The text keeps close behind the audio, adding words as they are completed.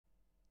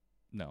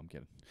No, I'm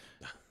kidding.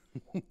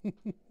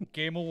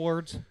 Game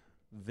Awards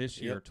this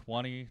year,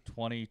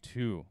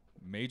 2022.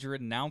 Major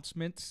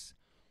announcements.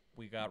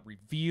 We got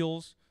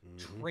reveals,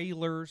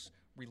 trailers,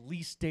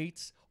 release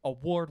dates,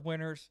 award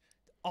winners,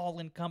 all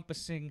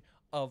encompassing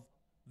of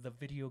the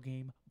video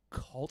game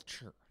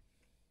culture.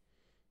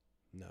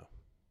 No.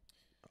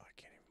 I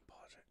can't even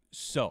pause it.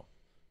 So,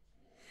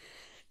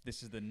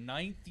 this is the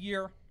 9th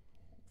year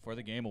for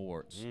the Game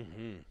Awards.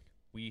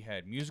 We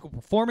had musical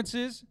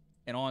performances,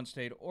 an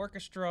on-stage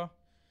orchestra,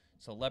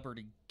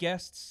 celebrity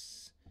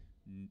guests.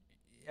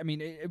 I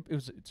mean,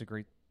 it's a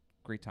great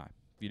time.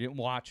 If you didn't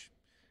watch,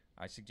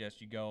 I suggest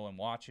you go and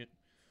watch it.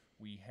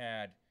 We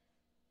had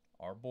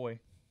our boy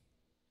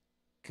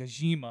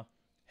Kojima.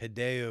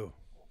 Hideo.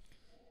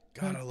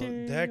 God, I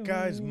love that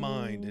guy's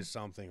mind is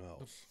something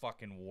else.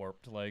 Fucking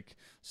warped, like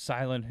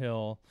Silent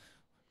Hill.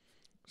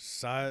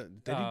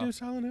 Did he do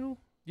Silent Hill?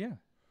 Yeah.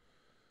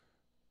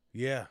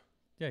 Yeah.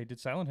 Yeah, he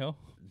did Silent Hill.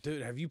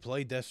 Dude, have you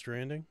played Death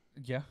Stranding?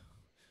 Yeah.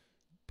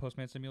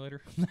 Postman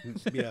Simulator.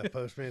 Yeah,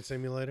 Postman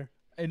Simulator.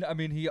 And I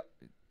mean,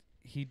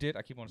 he did.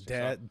 I keep wanting to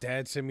say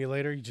Dad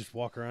Simulator. You just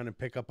walk around and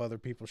pick up other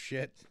people's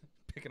shit.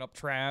 Picking up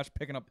trash,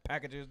 picking up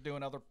packages,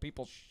 doing other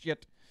people's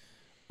shit.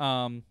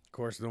 Of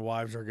course, the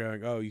wives are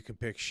going, "Oh, you can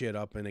pick shit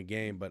up in a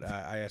game, but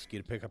I ask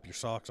you to pick up your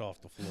socks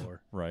off the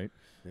floor." Right.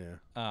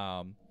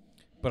 Yeah.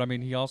 But I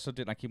mean, he also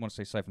did. I keep wanting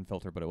to say Siphon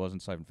Filter, but it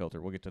wasn't Siphon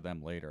Filter. We'll get to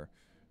them later.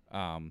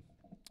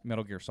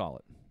 Metal Gear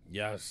Solid.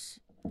 Yes.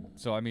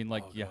 So I mean,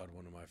 like, God,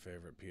 one of my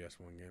favorite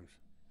PS1 games.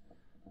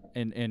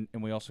 And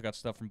we also got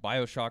stuff from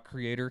BioShock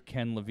creator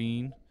Ken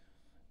Levine.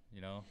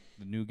 You know,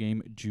 the new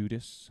game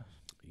Judas.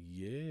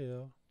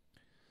 Yeah.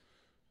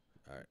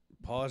 All right.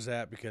 Pause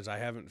that because I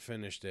haven't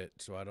finished it,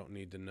 so I don't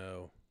need to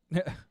know.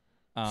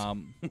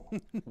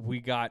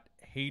 We got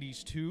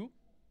Hades 2.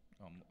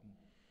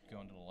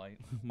 Going to the light.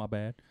 My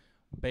bad.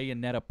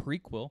 Bayonetta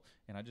prequel,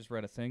 and I just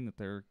read a thing that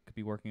they're could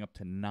be working up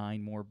to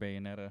 9 more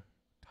Bayonetta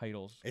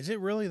titles. Is it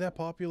really that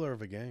popular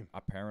of a game?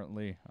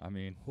 Apparently, I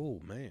mean, oh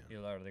man,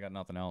 they got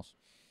nothing else.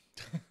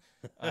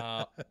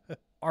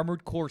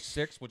 Armored Core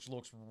 6, which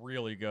looks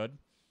really good.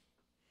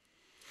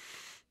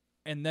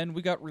 And then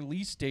we got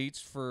release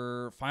dates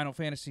for Final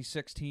Fantasy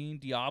 16,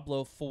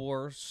 Diablo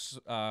 4,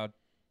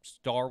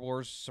 Star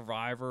Wars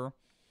Survivor,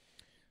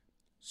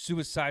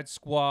 Suicide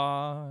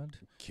Squad,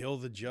 Kill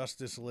the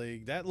Justice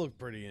League. That looked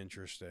pretty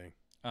interesting.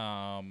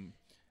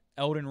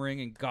 Elden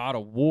Ring, and God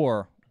of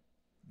War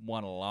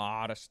won a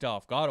lot of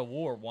stuff. God of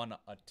War won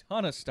a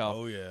ton of stuff.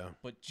 Oh yeah,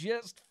 but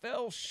just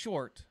fell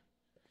short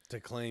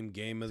to claim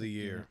Game of the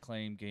Year.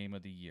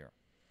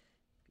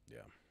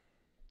 Yeah.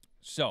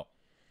 So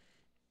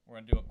we're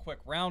going to do a quick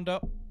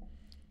roundup.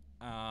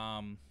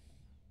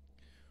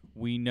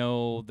 We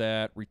know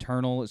that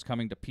Returnal is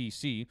coming to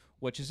PC,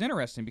 which is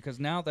interesting because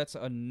now that's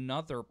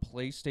another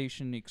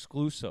PlayStation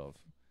exclusive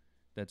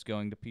that's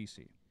going to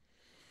PC.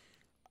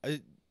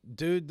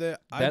 Dude,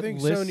 I think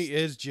Sony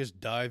is just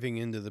diving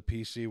into the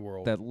PC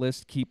world. That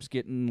list keeps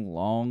getting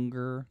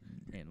longer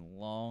and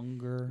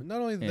longer. Not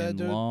only that,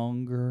 dude,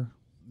 longer.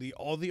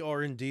 All the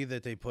R&D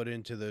that they put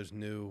into those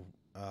new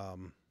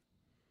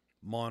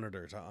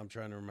monitors. I'm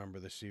trying to remember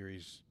the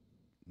series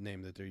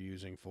name that they're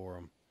using for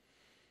them.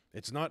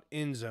 It's not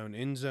InZone.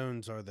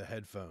 InZones are the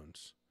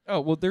headphones.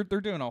 Oh, well, they're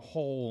doing a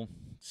whole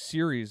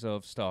series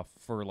of stuff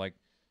for, like,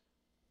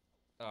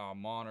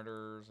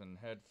 monitors and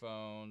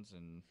headphones.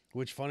 And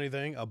which, funny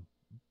thing, a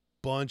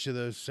bunch of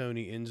those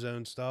Sony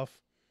InZone stuff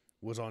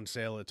was on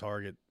sale at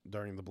Target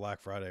during the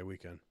Black Friday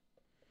weekend.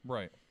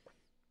 Right.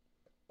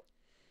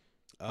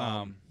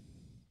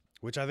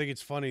 Which I think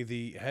it's funny.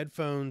 The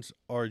headphones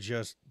are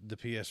just the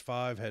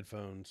PS5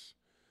 headphones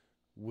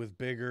with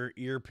bigger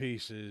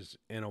earpieces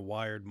and a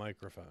wired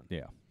microphone.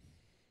 Yeah.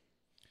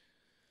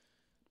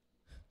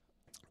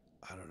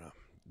 I don't know.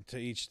 To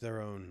each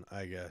their own,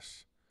 I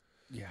guess.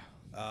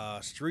 Yeah.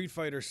 Street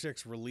Fighter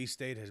 6 release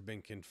date has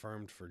been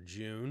confirmed for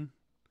June.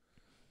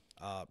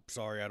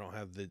 Sorry, I don't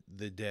have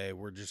the day.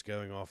 We're just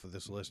going off of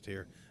this list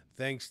here.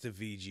 Thanks to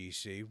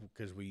VGC,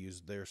 because we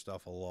use their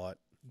stuff a lot.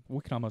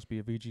 We can almost be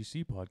a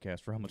VGC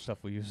podcast for how much stuff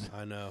we use.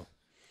 I know.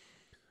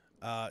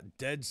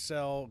 Dead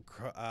Cell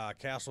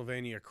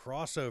Castlevania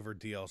crossover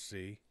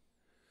DLC.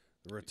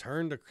 The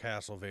Return to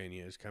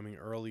Castlevania is coming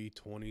early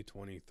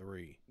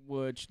 2023.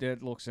 Which,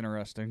 that looks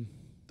interesting.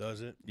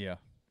 Does it? Yeah.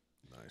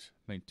 Nice.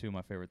 I think 2 of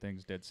my favorite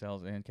things, Dead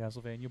Cells and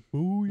Castlevania.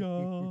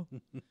 Booyah!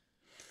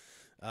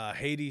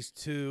 Hades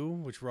 2,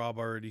 which Rob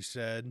already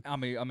said.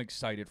 I'm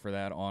excited for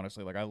that,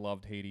 honestly. Like, I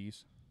loved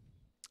Hades.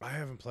 I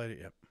haven't played it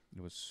yet.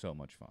 It was so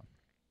much fun.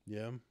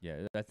 Yeah?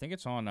 Yeah, I think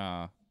it's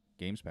on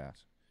Games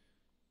Pass.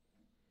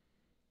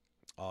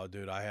 Oh,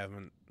 dude, I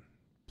haven't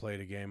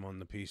played a game on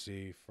the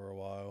PC for a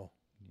while.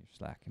 You're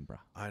slacking, bro.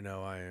 I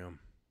know I am.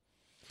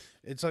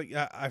 It's like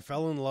I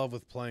fell in love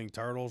with playing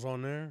Turtles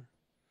on there,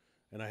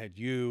 and I had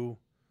you.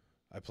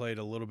 I played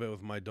a little bit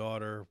with my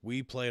daughter.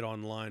 We played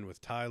online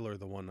with Tyler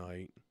the one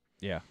night.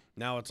 Yeah.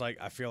 Now it's like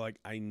I feel like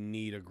I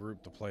need a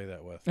group to play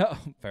that with. Oh,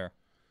 fair.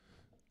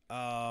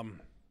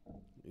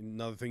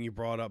 Another thing you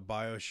brought up,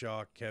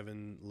 BioShock,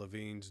 Kevin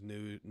Levine's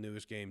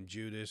newest game,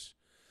 Judas.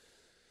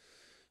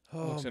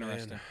 Oh, Looks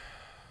interesting.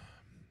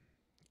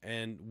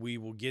 And we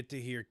will get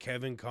to hear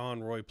Kevin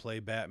Conroy play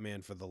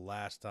Batman for the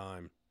last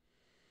time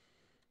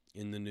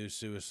in the new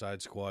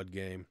Suicide Squad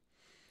game.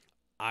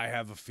 I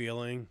have a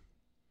feeling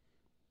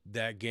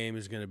that game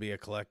is going to be a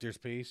collector's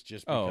piece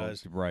just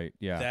because right,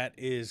 yeah. that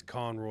is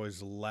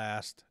Conroy's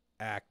last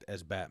act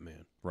as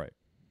Batman. Right.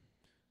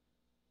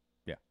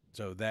 Yeah.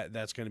 So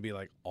that's going to be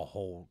like a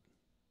whole...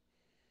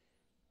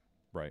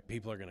 Right.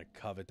 People are going to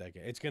covet that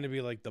game. It's going to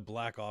be like the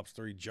Black Ops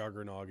 3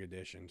 Juggernaut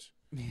editions.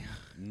 Yeah.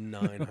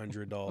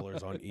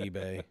 $900 on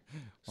eBay.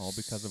 All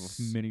because of a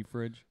mini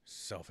fridge.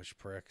 Selfish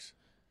pricks.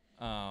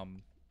 A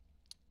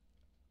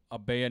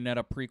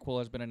Bayonetta prequel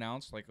has been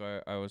announced, like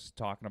I was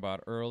talking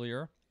about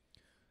earlier.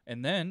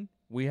 And then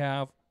we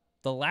have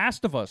The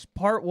Last of Us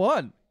Part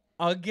 1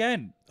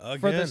 again.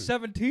 For the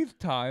 17th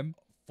time.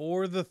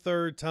 For the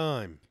third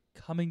time.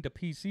 Coming to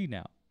PC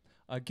now.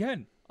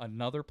 Again,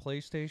 another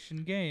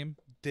PlayStation game.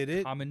 Did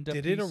it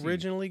PC.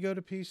 originally go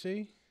to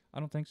PC? I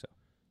don't think so.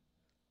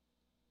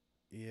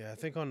 Yeah, I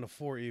think on the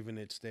 4 even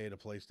it stayed a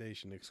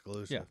PlayStation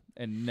exclusive. Yeah,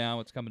 and now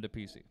it's coming to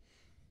PC.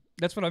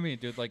 That's what I mean,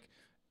 dude. Like,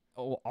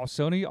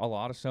 Sony, a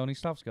lot of Sony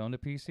stuff's going to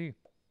PC.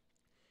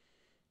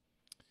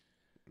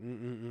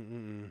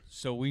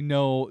 So we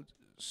know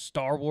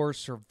Star Wars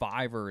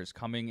Survivor is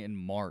coming in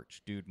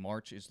March, dude.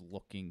 March is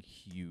looking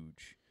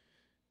huge.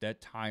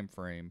 That time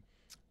frame.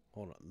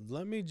 Hold on.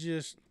 Let me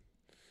just...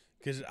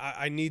 Because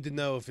I need to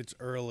know if it's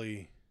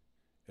early.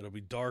 It'll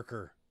be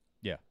darker.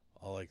 Yeah.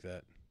 I like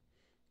that.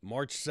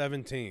 March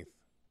 17th.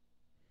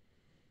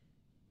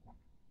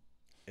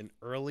 An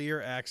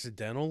earlier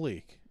accidental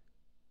leak.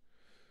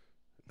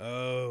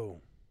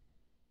 Oh.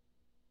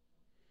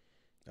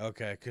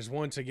 Okay, because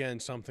once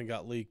again, something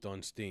got leaked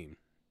on Steam.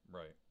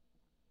 Right.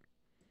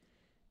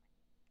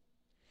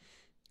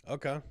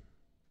 Okay.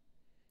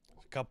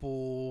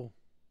 2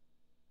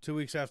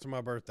 weeks after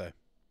my birthday.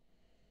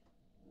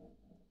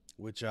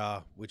 Which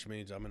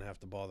means I'm going to have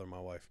to bother my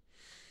wife.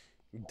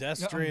 Death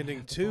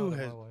Stranding 2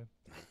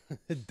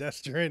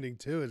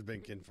 has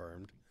been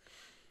confirmed.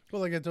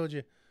 Well, like I told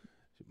you,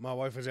 my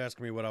wife was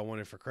asking me what I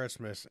wanted for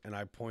Christmas, and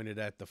I pointed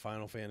at the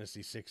Final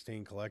Fantasy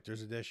 16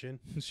 Collector's Edition.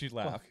 She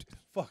laughed.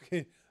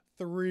 Fucking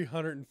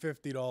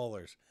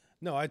 $350.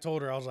 No, I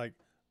told her, I was like,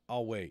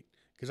 I'll wait.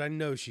 Because I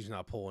know she's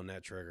not pulling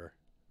that trigger.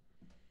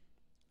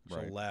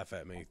 She'll laugh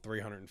at me.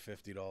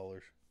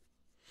 $350.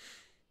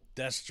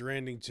 Death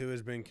Stranding 2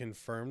 has been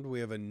confirmed. We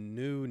have a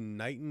new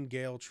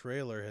Nightingale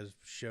trailer has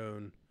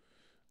shown.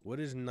 What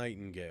is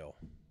Nightingale?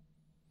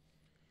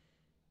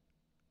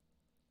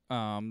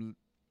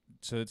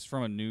 So it's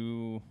from a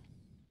new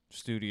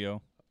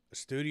studio. A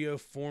studio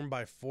formed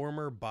by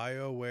former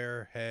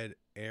BioWare head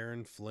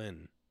Aaron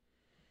Flynn.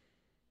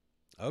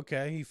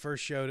 Okay, he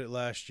first showed it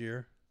last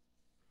year.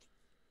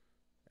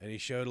 And he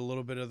showed a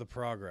little bit of the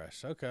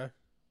progress. Okay.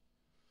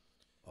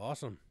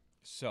 Awesome.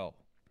 So,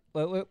 I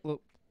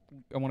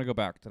want to go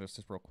back to this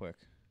just real quick.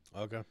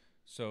 Okay.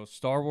 So,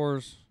 Star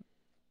Wars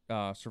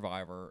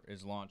Survivor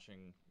is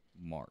launching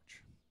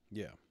March.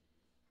 Yeah.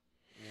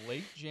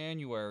 Late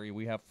January,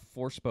 we have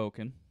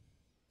Forspoken.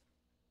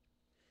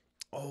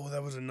 Oh,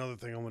 that was another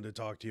thing I wanted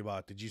to talk to you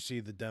about. Did you see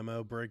the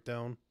demo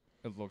breakdown?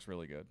 It looks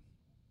really good.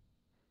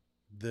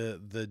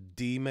 The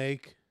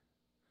demake.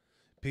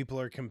 People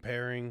are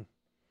comparing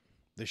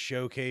the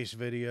showcase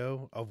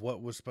video of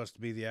what was supposed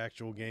to be the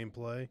actual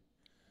gameplay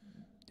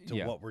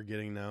to what we're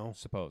getting now.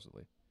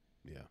 Supposedly.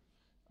 Yeah.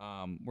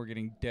 We're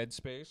getting Dead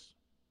Space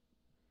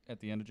at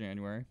the end of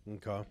January.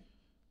 Okay.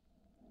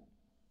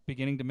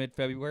 Beginning to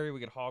mid-February, we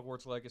get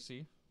Hogwarts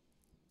Legacy.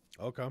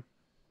 Okay.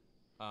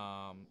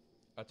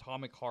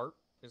 Atomic Heart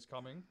is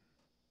coming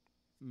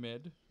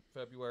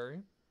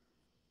mid-February.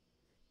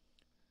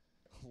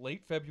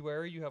 Late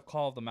February, you have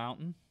Call of the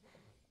Mountain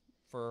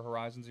for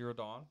Horizon Zero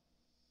Dawn.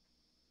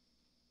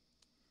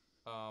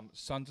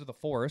 Sons of the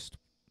Forest,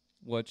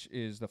 which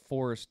is the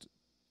Forest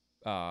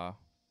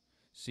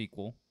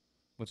sequel,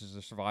 which is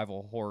a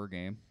survival horror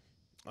game.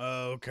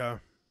 Oh, okay.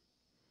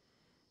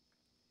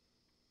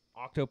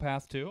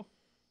 Octopath 2.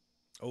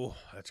 Oh,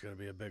 that's going to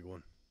be a big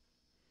one.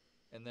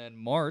 And then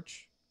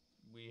March,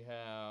 we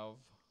have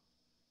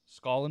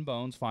Skull and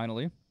Bones,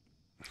 finally.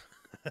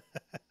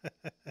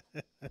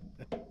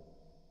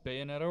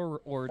 Bayonetta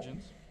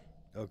Origins.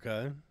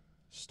 Okay.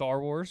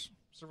 Star Wars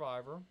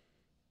Survivor.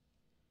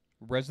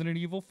 Resident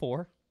Evil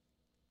 4.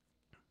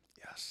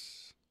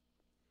 Yes.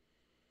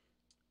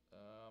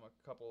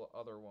 A couple of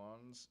other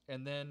ones.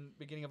 And then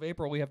beginning of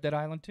April, we have Dead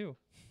Island 2.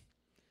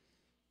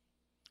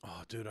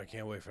 Oh, dude, I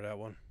can't wait for that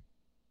one.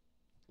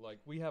 Like,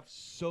 we have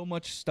so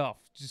much stuff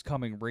just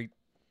coming right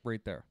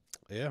there.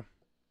 Yeah.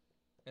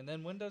 And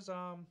then when does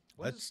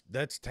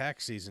that's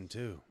tax season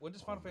too. When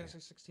does Final Fantasy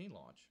 16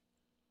 launch?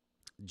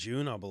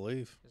 June, I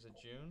believe. Is it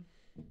June?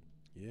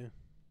 Yeah.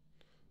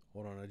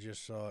 Hold on, I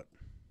just saw it.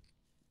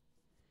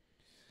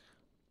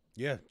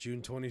 Yeah,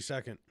 June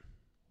 22nd.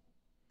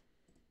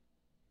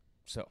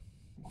 So,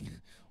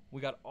 We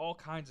got all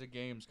kinds of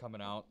games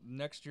coming out.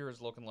 Next year is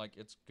looking like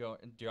it's going.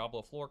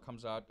 Diablo 4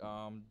 comes out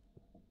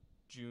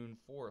June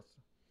 4th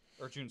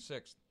or June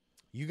 6th.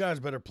 You guys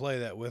better play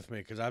that with me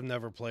because I've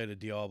never played a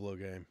Diablo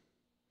game.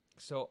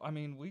 So I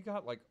mean, we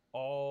got like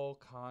all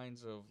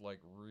kinds of like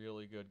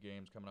really good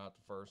games coming out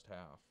the first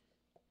half.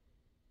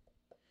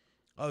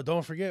 Oh,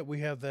 don't forget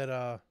we have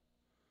that.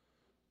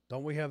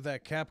 Don't we have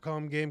that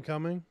Capcom game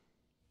coming?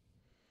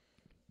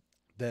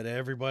 That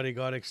everybody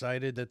got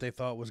excited that they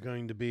thought was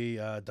going to be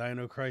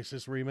Dino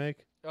Crisis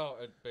remake. Oh,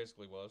 it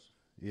basically was.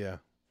 Yeah.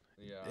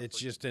 Yeah. It's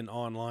just an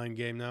online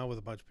game now with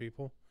a bunch of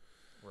people.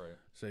 Right.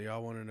 So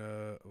y'all want to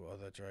know? Oh,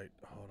 that's right.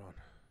 Hold on.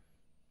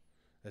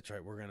 That's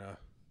right.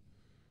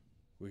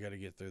 We got to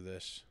get through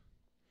this.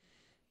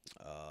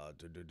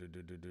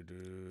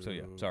 So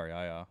yeah, sorry,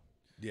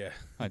 Yeah.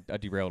 I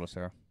derailed us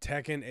there.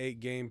 Tekken 8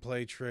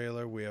 gameplay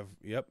trailer. We have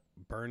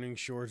Burning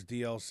Shores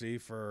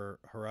DLC for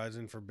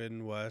Horizon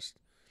Forbidden West.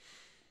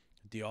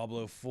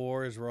 Diablo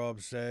 4, as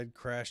Rob said.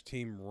 Crash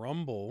Team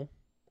Rumble.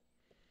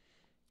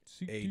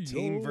 A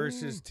team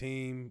versus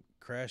team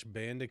Crash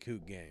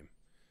Bandicoot game.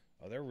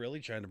 Oh, they're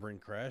really trying to bring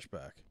Crash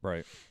back.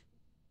 Right.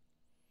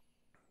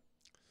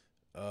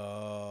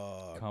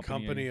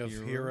 Company of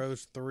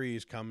Heroes 3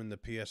 is coming to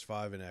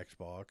PS5 and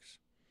Xbox.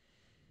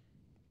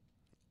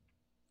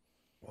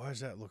 Why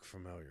does that look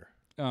familiar?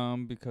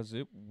 Because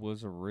it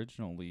was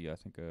originally, I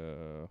think,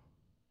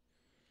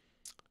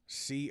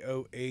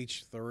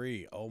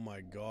 COH3. Oh my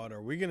God,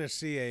 are we gonna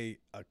see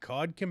a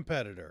COD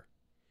competitor?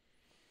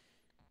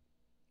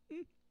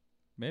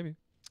 maybe.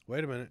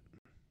 Wait a minute.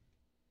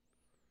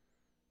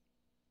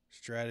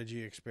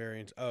 Strategy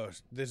experience. Oh,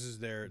 this is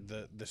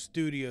the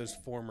studio's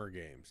former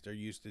games. They're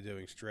used to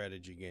doing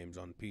strategy games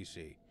on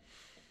PC.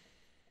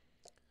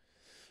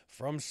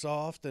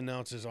 FromSoft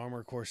announces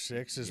Armored Core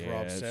 6, as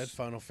Rob said.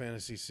 Final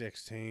Fantasy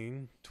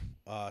 16.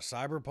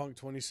 Cyberpunk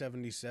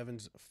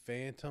 2077's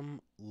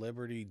Phantom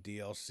Liberty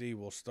DLC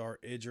will star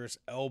Idris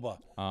Elba.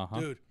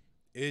 Dude,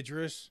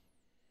 Idris.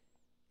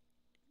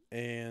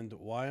 And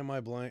why am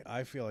I blank?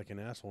 I feel like an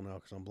asshole now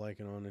because I'm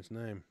blanking on his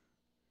name.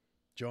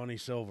 Johnny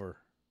Silver.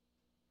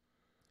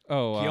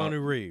 Oh,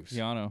 Keanu Reeves.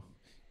 Keanu.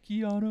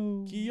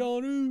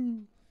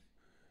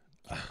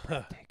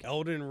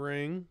 Elden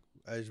Ring,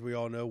 as we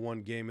all know,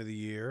 won Game of the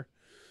Year,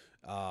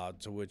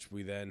 to which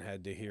we then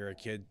had to hear a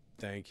kid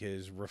thank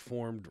his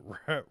reformed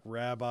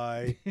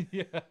rabbi,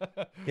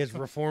 his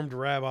reformed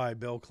rabbi,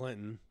 Bill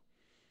Clinton.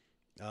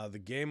 The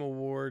Game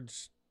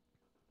Awards,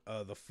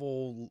 the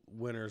full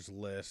winners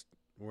list,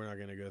 we're not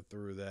going to go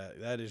through that.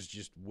 That is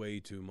just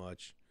way too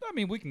much. I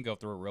mean, we can go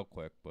through it real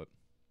quick, but...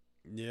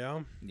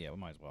 Yeah? Yeah, we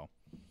might as well.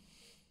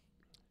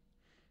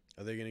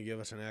 Are they going to give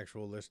us an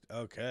actual list?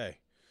 Okay.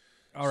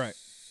 All right.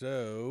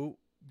 So,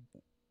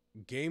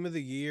 Game of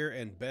the Year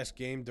and Best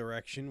Game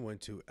Direction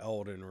went to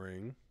Elden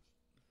Ring.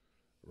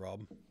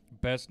 Rob?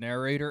 Best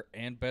Narrator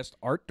and Best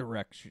Art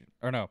Direction.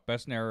 Or no,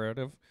 Best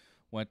Narrative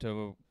went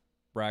to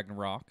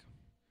Ragnarok.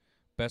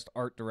 Best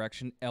Art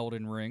Direction,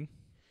 Elden Ring.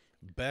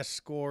 Best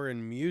Score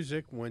in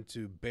Music went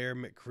to Bear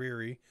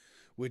McCreary,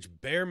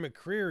 which Bear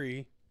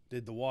McCreary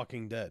did The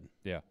Walking Dead.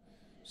 Yeah.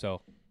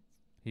 So,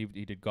 he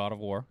did God of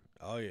War.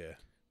 Oh, yeah.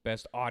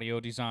 Best Audio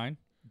Design,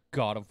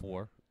 God of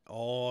War.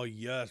 Oh,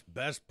 yes.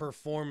 Best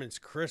Performance,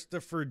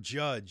 Christopher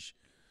Judge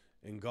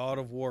in God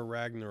of War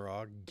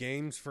Ragnarok.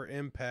 Games for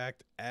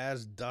Impact,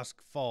 As Dusk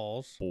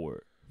Falls.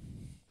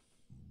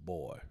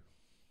 Boy.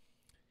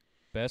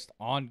 Best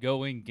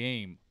Ongoing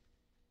Game,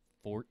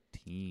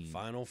 14.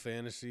 Final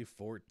Fantasy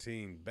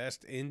 14.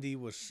 Best Indie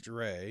was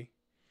Stray.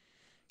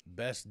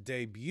 Best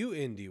Debut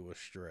Indie was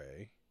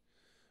Stray.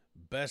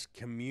 Best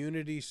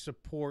Community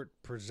Support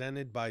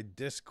presented by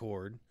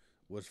Discord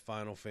was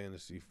Final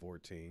Fantasy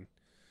 14.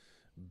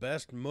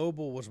 Best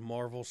Mobile was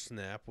Marvel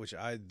Snap, which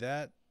I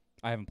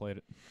haven't played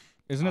it.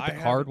 Isn't it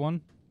the card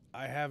one?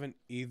 I haven't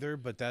either,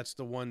 but that's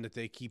the one that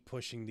they keep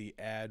pushing the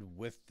ad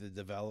with the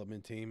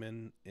development team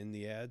in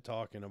the ad,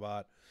 talking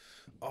about,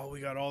 oh, we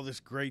got all this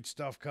great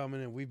stuff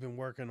coming, and we've been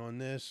working on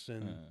this,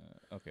 and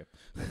okay.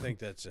 I think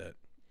that's it.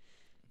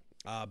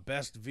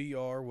 Best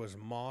VR was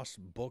Moss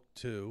Book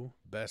 2.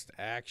 Best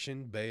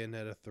Action,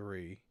 Bayonetta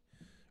 3.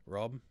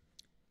 Rob?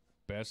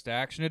 Best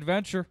Action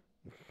Adventure,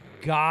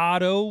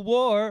 God of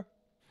War.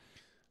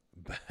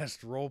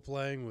 Best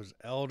Role-Playing was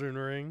Elden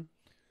Ring.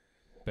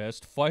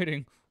 Best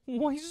Fighting,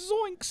 why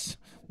zoinks,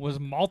 was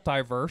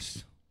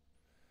Multiverse.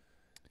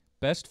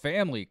 Best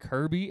Family,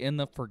 Kirby in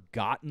the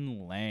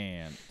Forgotten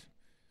Land.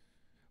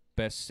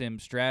 Best Sim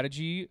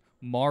Strategy,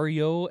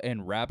 Mario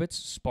and Rabbids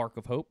Spark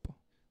of Hope.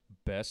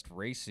 Best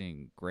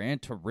Racing, Gran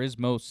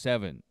Turismo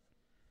 7.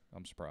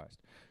 I'm surprised.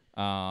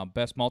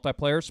 Best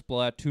Multiplayer,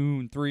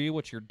 Splatoon 3,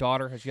 which your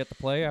daughter has yet to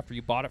play after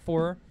you bought it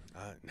for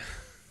her.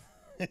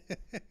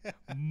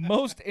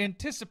 Most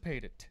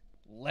Anticipated,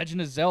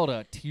 Legend of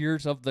Zelda,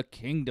 Tears of the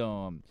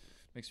Kingdom.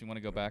 Makes me want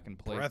to go back and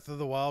play. Breath of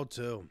the Wild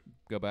 2.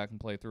 Go back and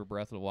play through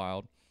Breath of the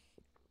Wild.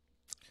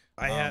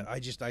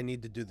 I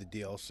need to do the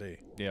DLC.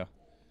 Yeah.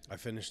 I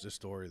finished the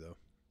story, though.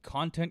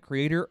 Content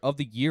Creator of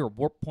the Year,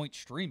 Warp Point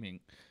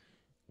Streaming.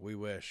 We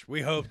wish.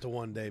 We hope to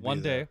one day be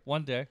One there. day.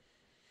 One day.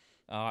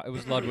 It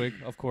was Ludwig,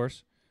 of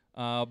course.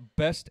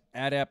 Best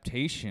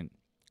adaptation,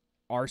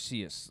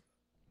 Arceus,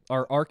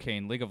 or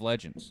Arcane, League of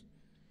Legends.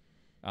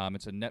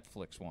 It's a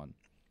Netflix one.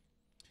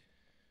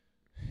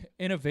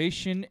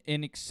 Innovation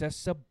in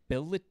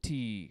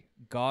accessibility,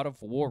 God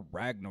of War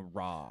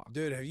Ragnarok.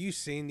 Dude, have you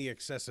seen the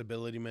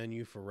accessibility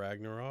menu for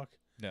Ragnarok?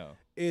 No.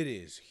 It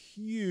is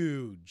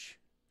huge.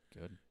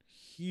 Good.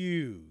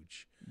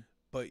 Huge.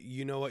 But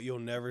you know what you'll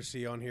never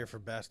see on here for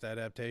best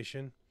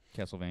adaptation?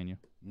 Castlevania.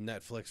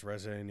 Netflix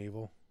Resident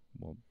Evil.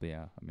 Well,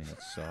 yeah. I mean,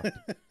 it sucked.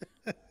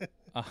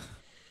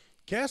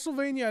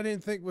 Castlevania I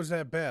didn't think was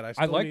that bad.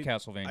 I like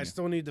Castlevania. I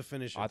still need to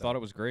finish it. I thought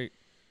it was great.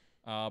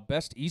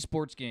 Best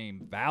esports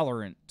game,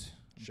 Valorant.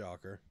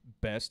 Shocker.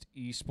 Best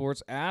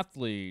esports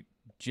athlete,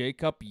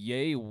 Jacob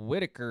Ye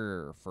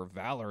Whitaker for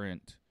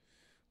Valorant.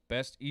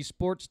 Best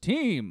esports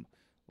team,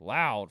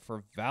 Loud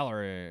for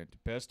Valorant.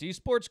 Best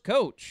esports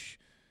coach,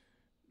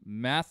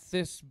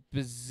 Mathis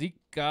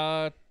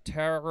Bezika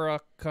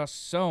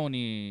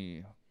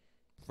Tarakasoni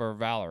for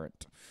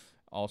Valorant.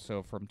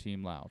 Also from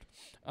Team Loud.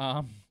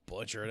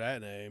 Butcher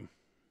that name.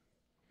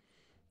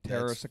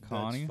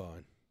 Tarasakani. That's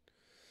fun.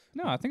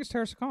 No, I think it's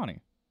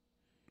Tarasakani.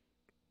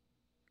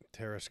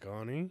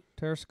 Tarascani?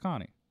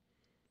 Tarasakani.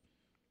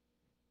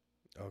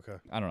 Okay.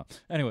 I don't know.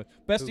 Anyway,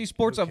 best Who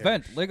esports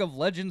event, cares? League of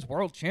Legends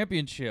World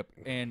Championship,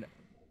 and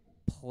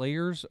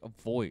Player's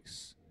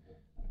Voice,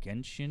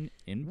 Genshin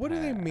Impact. What do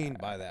they mean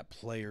by that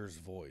player's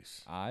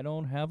voice? I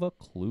don't have a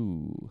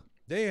clue.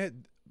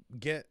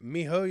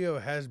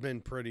 MiHoYo has been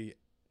pretty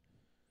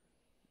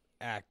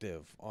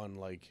active on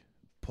like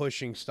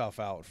pushing stuff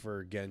out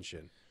for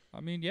Genshin. I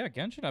mean, yeah,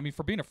 Genshin. I mean,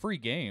 for being a free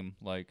game,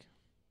 like,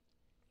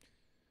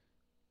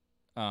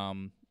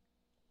 so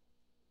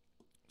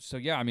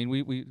yeah, I mean,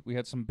 we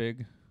had some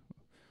big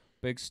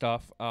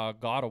stuff.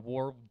 God of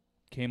War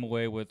came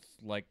away with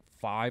like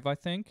 5, I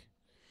think.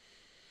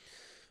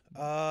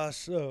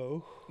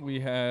 So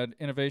We had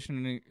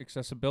innovation and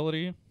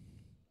accessibility.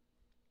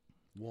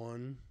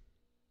 1.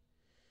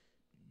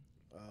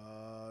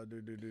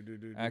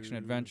 Action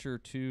adventure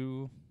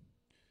 2.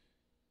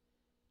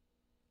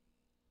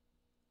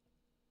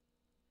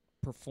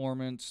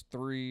 Performance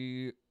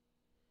 3.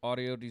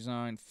 Audio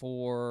design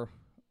 4.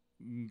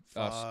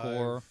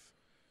 Score 5,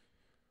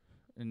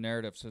 and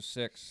narrative, so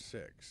 6.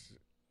 6.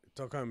 It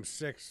took home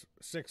 6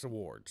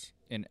 awards.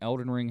 And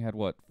Elden Ring had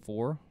what,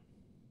 4?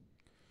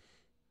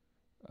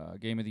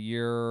 Game of the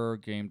year,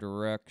 game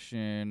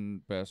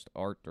direction, best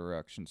art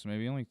direction. So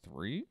maybe only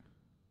 3?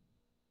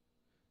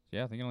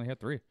 Yeah, I think it only had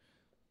 3.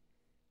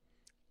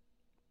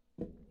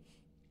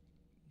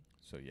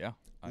 So yeah.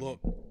 I mean,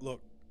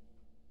 Look.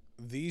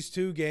 These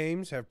 2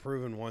 games have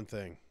proven one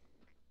thing.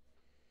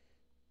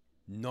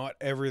 Not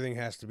everything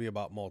has to be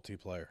about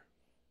multiplayer.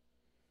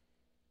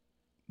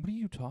 what are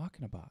you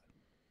talking about?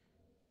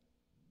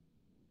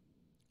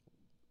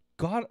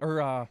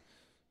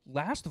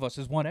 Last of Us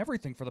has won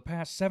everything for the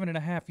past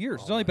 7.5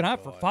 years. It's Oh only been my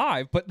out for God.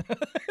 5, but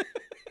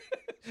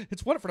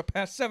it's won it for the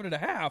past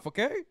 7.5.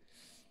 Okay,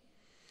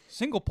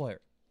 single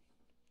player,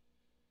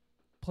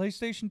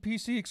 PlayStation,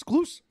 PC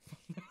exclusive.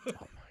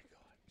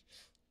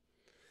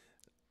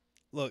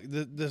 Look,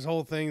 this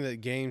whole thing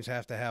that games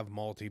have to have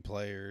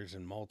multiplayers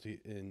and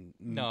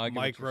No, I get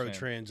what you're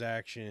saying.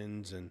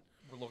 microtransactions and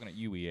We're looking at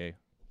UEA.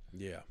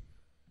 yeah.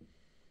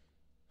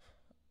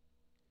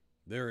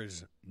 There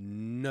is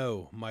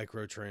no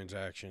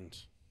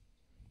microtransactions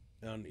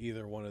on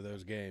either one of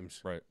those games.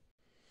 Right.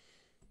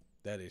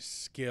 That is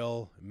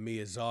skill.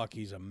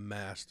 Miyazaki's a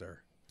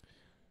master.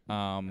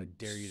 I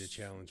dare you to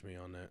challenge me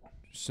on that.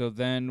 So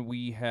then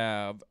we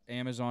have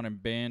Amazon and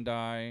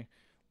Bandai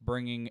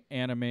bringing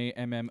anime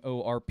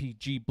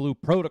MMORPG Blue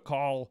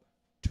Protocol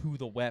to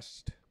the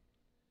West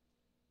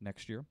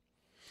next year.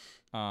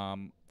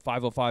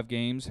 505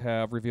 Games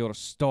have revealed a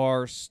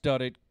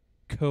star-studded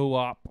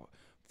co-op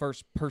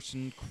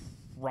first-person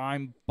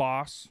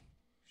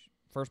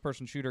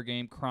shooter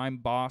game, Crime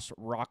Boss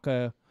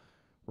Rockaway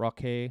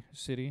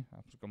City. I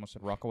almost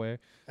said Rockaway.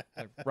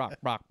 Like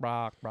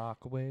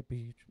Rockaway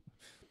Beach.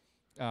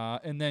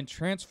 And then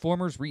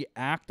Transformers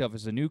Reactive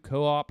is a new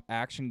co-op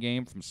action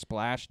game from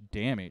Splash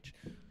Damage,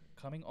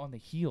 coming on the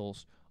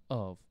heels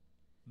of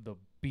the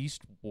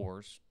Beast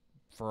Wars,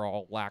 for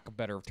all lack of a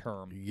better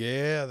term.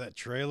 Yeah, that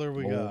trailer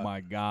we got. Oh my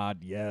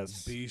God,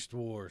 yes. Beast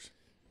Wars.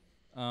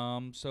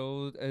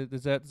 So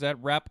does that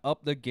wrap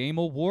up the Game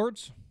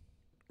Awards?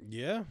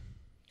 Yeah.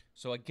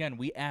 So again,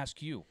 we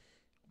ask you,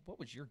 what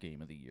was your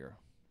game of the year?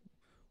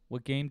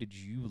 What game did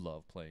you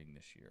love playing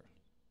this year?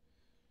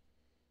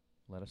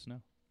 Let us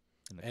know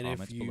in the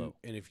comments below.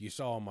 And if you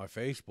saw on my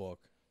Facebook,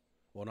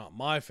 well, not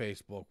my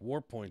Facebook,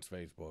 Warpoint's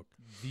Facebook,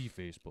 The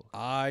Facebook.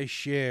 I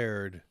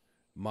shared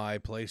my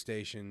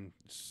PlayStation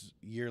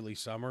yearly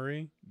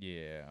summary.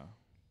 Yeah.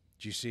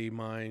 Did you see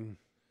mine?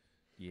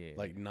 Yeah.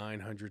 Like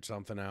 900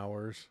 something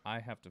hours. I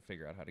have to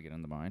figure out how to get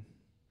into mine.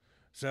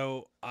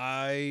 So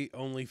I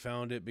only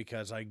found it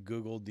because I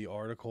Googled the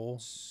article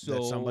that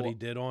So- somebody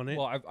did on it.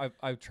 Well,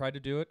 I've tried to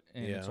do it,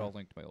 and it's Yeah. all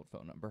linked to my old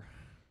phone number,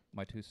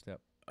 my 2-step.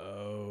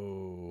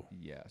 Oh.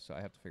 Yeah, so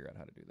I have to figure out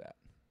how to do that.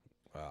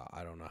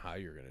 I don't know how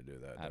you're going to do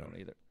that. I don't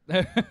either.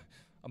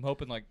 I'm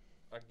hoping like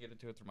I can get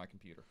into it through my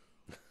computer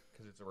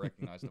because it's a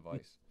recognized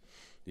device.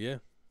 Yeah.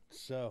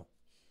 So,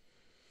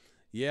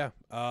 yeah,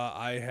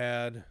 I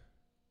had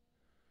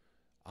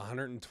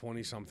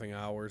 120 something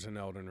hours in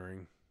Elden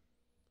Ring.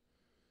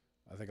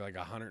 I think like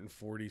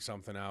 140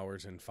 something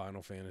hours in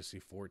Final Fantasy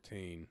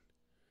 14.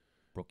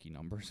 Rookie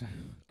numbers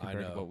I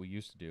compared to know. what we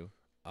used to do.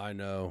 I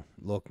know.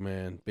 Look,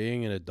 man,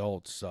 being an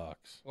adult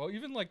sucks. Well,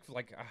 even like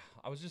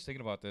I was just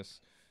thinking about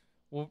this.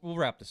 We'll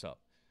wrap this up.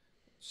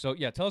 So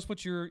yeah, tell us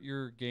what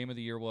your game of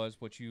the year was,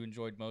 what you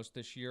enjoyed most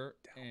this year,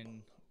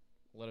 and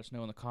let us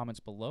know in the comments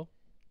below,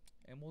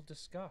 and we'll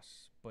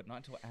discuss. But not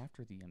until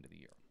after the end of the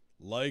year.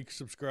 Like,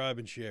 subscribe,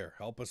 and share.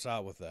 Help us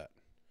out with that.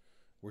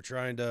 We're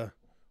trying to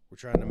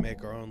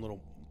make our own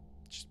little.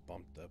 Just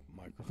bump the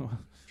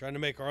microphone. Trying to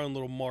make our own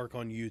little mark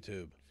on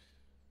YouTube.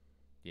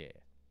 Yeah.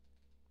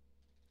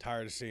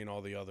 Tired of seeing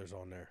all the others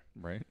on there.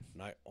 Right.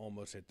 And I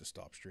almost hit the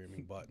stop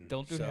streaming button.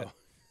 Don't do that.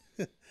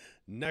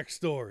 Next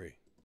story.